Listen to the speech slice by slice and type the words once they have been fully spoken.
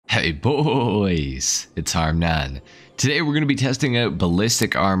Alright boys, it's HarmNone. Today we're going to be testing out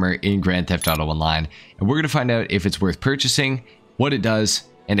ballistic armor in Grand Theft Auto Online, and we're going to find out if it's worth purchasing, what it does,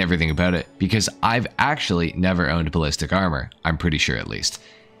 and everything about it, because I've actually never owned ballistic armor, I'm pretty sure at least.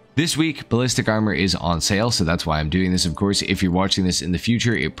 This week, ballistic armor is on sale, so that's why I'm doing this. Of course, if you're watching this in the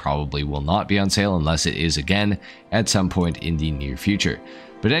future, it probably will not be on sale unless it is again at some point in the near future.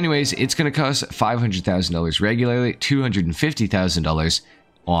 But anyways, it's going to cost $500,000 regularly, $250,000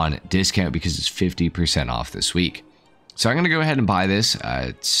 on discount because it's 50% off this week. So I'm going to go ahead and buy this.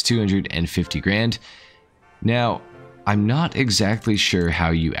 It's 250 grand. Now, I'm not exactly sure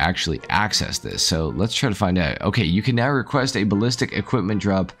how you actually access this, so let's try to find out. Okay, you can now request a ballistic equipment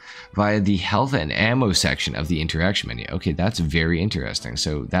drop via the health and ammo section of the interaction menu. Okay, that's very interesting.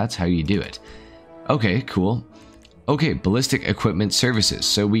 So that's how you do it. Okay, cool. Okay, ballistic equipment services.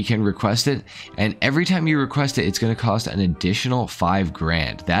 So we can request it, and every time you request it, it's going to cost an additional 5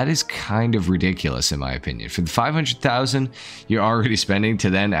 grand. That is kind of ridiculous in my opinion. For the 500,000 you're already spending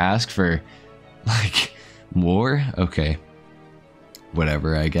to then ask for like more? Okay.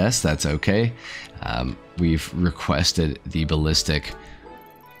 Whatever, I guess. That's okay. We've requested the ballistic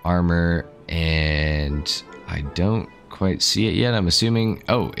armor, and I don't quite see it yet. I'm assuming...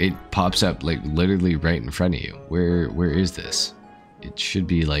 Oh, it pops up, like, literally right in front of you. Where is this? It should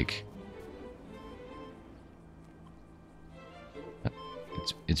be, like...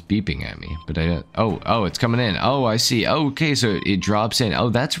 It's beeping at me, but I don't... Oh, it's coming in. Oh, I see. Okay, so it drops in. Oh,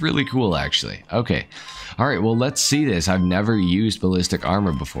 that's really cool, actually. Okay. Alright, well, let's see this. I've never used ballistic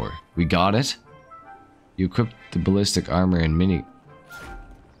armor before. We got it. You equipped the ballistic armor and mini...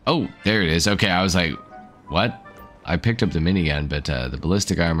 Oh, there it is. Okay, I was like, what? I picked up the minigun, but the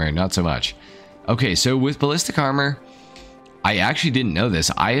ballistic armor, not so much. Okay, so with ballistic armor... I actually didn't know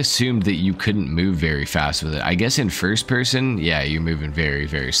this. I assumed that you couldn't move very fast with it. I guess in first person, yeah, you're moving very,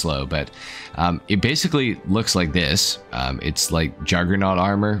 very slow. But it basically looks like this. It's like Juggernaut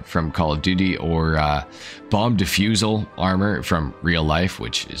armor from Call of Duty, or bomb defusal armor from real life,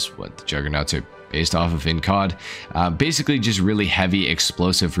 which is what the Juggernauts are based off of in COD. Basically just really heavy,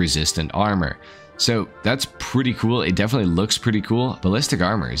 explosive resistant armor. So that's pretty cool. It definitely looks pretty cool. Ballistic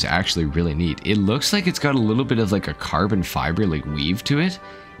armor is actually really neat. It looks like it's got a little bit of like a carbon fiber like weave to it,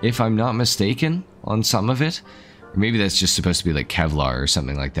 if I'm not mistaken, on some of it. Or maybe that's just supposed to be like Kevlar or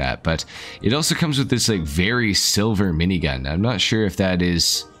something like that. But it also comes with this like very silver minigun. I'm not sure if that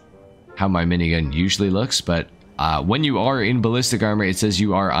is how my minigun usually looks, but when you are in ballistic armor, it says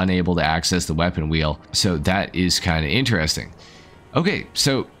you are unable to access the weapon wheel. So that is kind of interesting. Okay,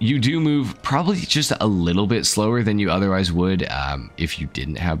 so you do move probably just a little bit slower than you otherwise would if you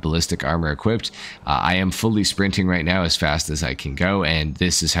didn't have ballistic armor equipped. I am fully sprinting right now as fast as I can go, and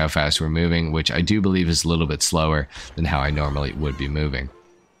this is how fast we're moving, which I do believe is a little bit slower than how I normally would be moving.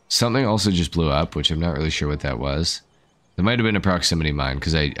 Something also just blew up, which I'm not really sure what that was. It might have been a proximity mine,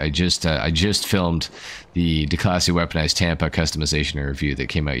 because I just filmed the Declassy Weaponized Tampa customization review that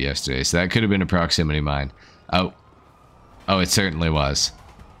came out yesterday, so that could have been a proximity mine. Oh, it certainly was.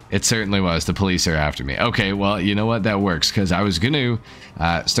 It certainly was. The police are after me. Okay, well, you know what? That works, because I was going to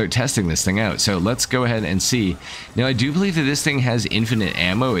start testing this thing out. So let's go ahead and see. Now, I do believe that this thing has infinite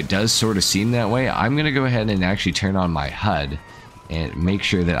ammo. It does sort of seem that way. I'm going to go ahead and actually turn on my HUD and make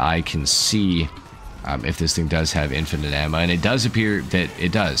sure that I can see if this thing does have infinite ammo. And it does appear that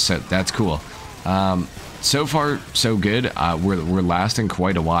it does, so that's cool. So far, so good. We're lasting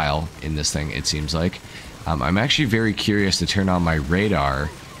quite a while in this thing, it seems like. I'm actually very curious to turn on my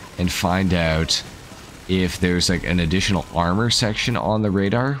radar and find out if there's like an additional armor section on the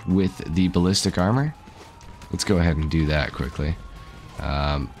radar with the ballistic armor. Let's go ahead and do that quickly.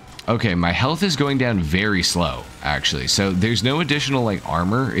 Okay, my health is going down very slow, actually. So there's no additional like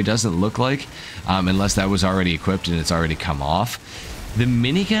armor, it doesn't look like, unless that was already equipped and it's already come off. The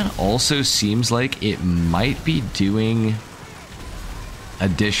minigun also seems like it might be doing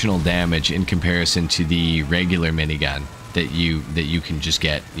additional damage in comparison to the regular minigun that you can just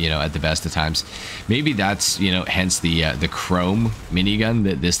get, you know, at the best of times. Maybe that's, you know, hence the chrome minigun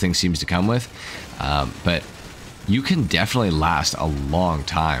that this thing seems to come with. But you can definitely last a long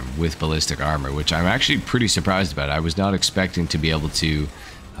time with ballistic armor, which I'm actually pretty surprised about. I was not expecting to be able to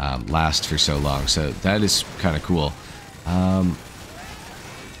last for so long, so that is kind of cool.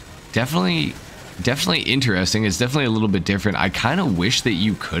 Definitely definitely interesting. It's definitely a little bit different. I kind of wish that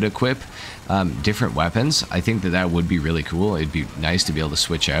you could equip different weapons. I think that that would be really cool. It'd be nice to be able to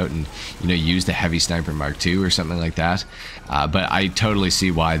switch out and, you know, use the heavy sniper Mark II or something like that. But I totally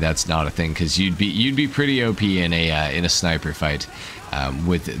see why that's not a thing, because you'd be pretty OP in a sniper fight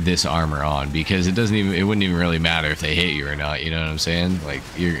with this armor on, because it wouldn't even really matter if they hit you or not. You know what I'm saying? Like,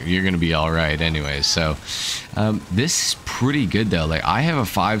 you're gonna be all right anyways. So this is pretty good though. Like, I have a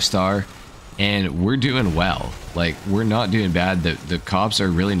 5-star. And we're doing well. Like, we're not doing bad. The cops are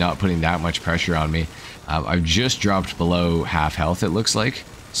really not putting that much pressure on me. I've just dropped below half health, it looks like.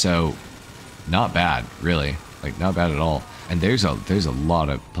 So, not bad, really. Like, not bad at all. And there's a lot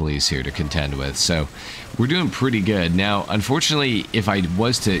of police here to contend with. So, we're doing pretty good. Now, unfortunately, if I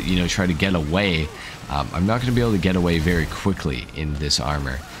was to, you know, try to get away, I'm not going to be able to get away very quickly in this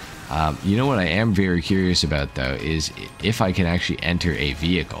armor. You know what I am very curious about, though, is if I can actually enter a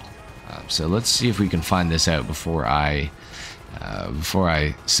vehicle. So let's see if we can find this out before I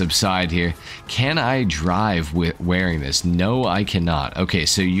subside here. Can I drive wearing this? No, I cannot. Okay,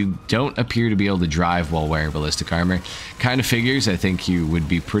 so you don't appear to be able to drive while wearing ballistic armor. Kind of figures. I think you would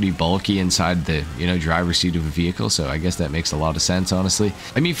be pretty bulky inside the, you know, driver's seat of a vehicle, so I guess that makes a lot of sense, honestly.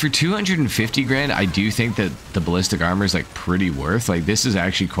 I mean, for 250 grand, I do think that the ballistic armor is, like, pretty worth. Like, this is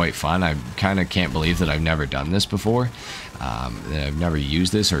actually quite fun. I kind of can't believe that I've never done this before. I've never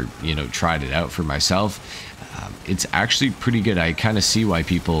used this or, you know, tried it out for myself. It's actually pretty good. I kind of see why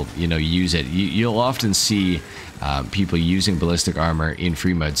people, you know, use it. You'll often see people using ballistic armor in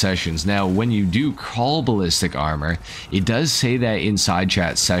free mode sessions. Now, when you do call ballistic armor, it does say that inside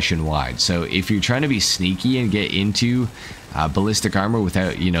chat session wide. So if you're trying to be sneaky and get into ballistic armor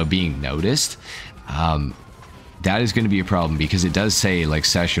without, you know, being noticed, that is going to be a problem, because it does say, like,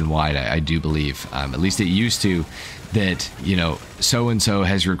 session wide, I do believe, at least it used to, that, you know, so-and-so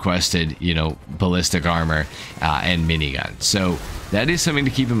has requested, you know, ballistic armor and minigun. So that is something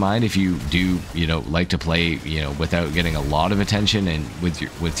to keep in mind if you do, you know, like to play, you know, without getting a lot of attention and with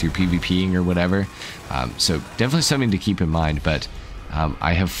your PvPing or whatever. So definitely something to keep in mind. But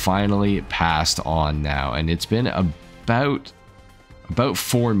I have finally passed on now, and it's been about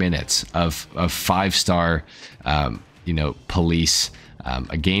 4 minutes of 5-star, you know, police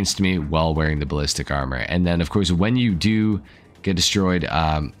against me while wearing the ballistic armor. And then, of course, when you do get destroyed,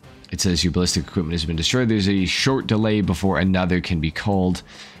 it says your ballistic equipment has been destroyed. There's a short delay before another can be called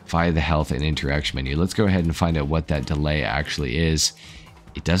via the health and interaction menu. Let's go ahead and find out what that delay actually is.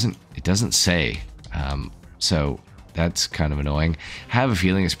 It doesn't say, so that's kind of annoying. I have a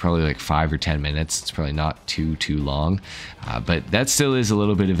feeling it's probably like 5 or 10 minutes. It's probably not too long, but that still is a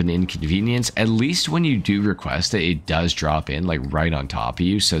little bit of an inconvenience. At least when you do request it, it does drop in, like, right on top of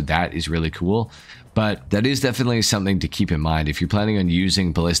you, so that is really cool. But that is definitely something to keep in mind. If you're planning on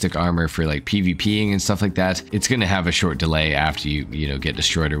using ballistic armor for, like, PvPing and stuff like that, it's going to have a short delay after you know, get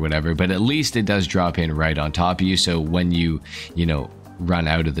destroyed or whatever, but at least it does drop in right on top of you, so when you know, run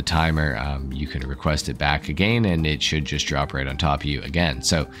out of the timer, you can request it back again, and it should just drop right on top of you again.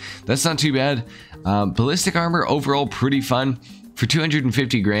 So that's not too bad. Ballistic armor overall pretty fun. For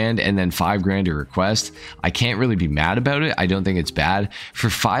 250 grand and then 5 grand to request, I can't really be mad about it. I don't think it's bad. For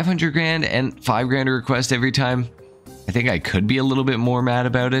 500 grand and 5 grand to request every time, I think I could be a little bit more mad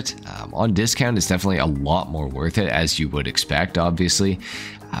about it. On discount, it's definitely a lot more worth it, as you would expect, obviously.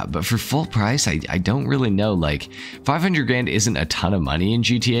 But for full price, I don't really know. Like, 500 grand isn't a ton of money in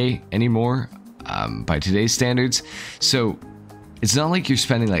GTA anymore, by today's standards. So it's not like you're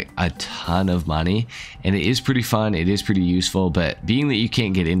spending, like, a ton of money, and it is pretty fun. It is pretty useful, but being that you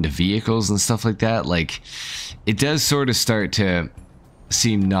can't get into vehicles and stuff like that, like, it does sort of start to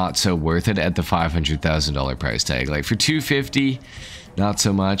seem not so worth it at the $500,000 price tag. Like, for 250, not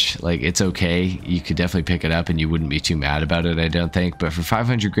so much. Like, it's okay. You could definitely pick it up and you wouldn't be too mad about it, I don't think. But for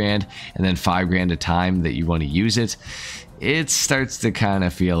 500 grand and then 5 grand a time that you want to use it, it starts to kind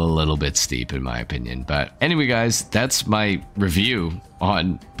of feel a little bit steep, in my opinion. But anyway, guys, that's my review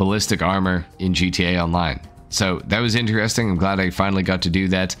on ballistic armor in GTA Online. So that was interesting. I'm glad I finally got to do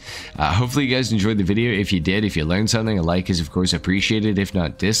that. Hopefully you guys enjoyed the video. If you did, if you learned something, a like is of course appreciated. If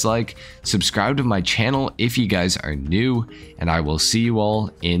not, dislike. Subscribe to my channel if you guys are new, and I will see you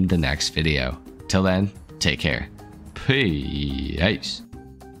all in the next video. Till then, take care. Peace.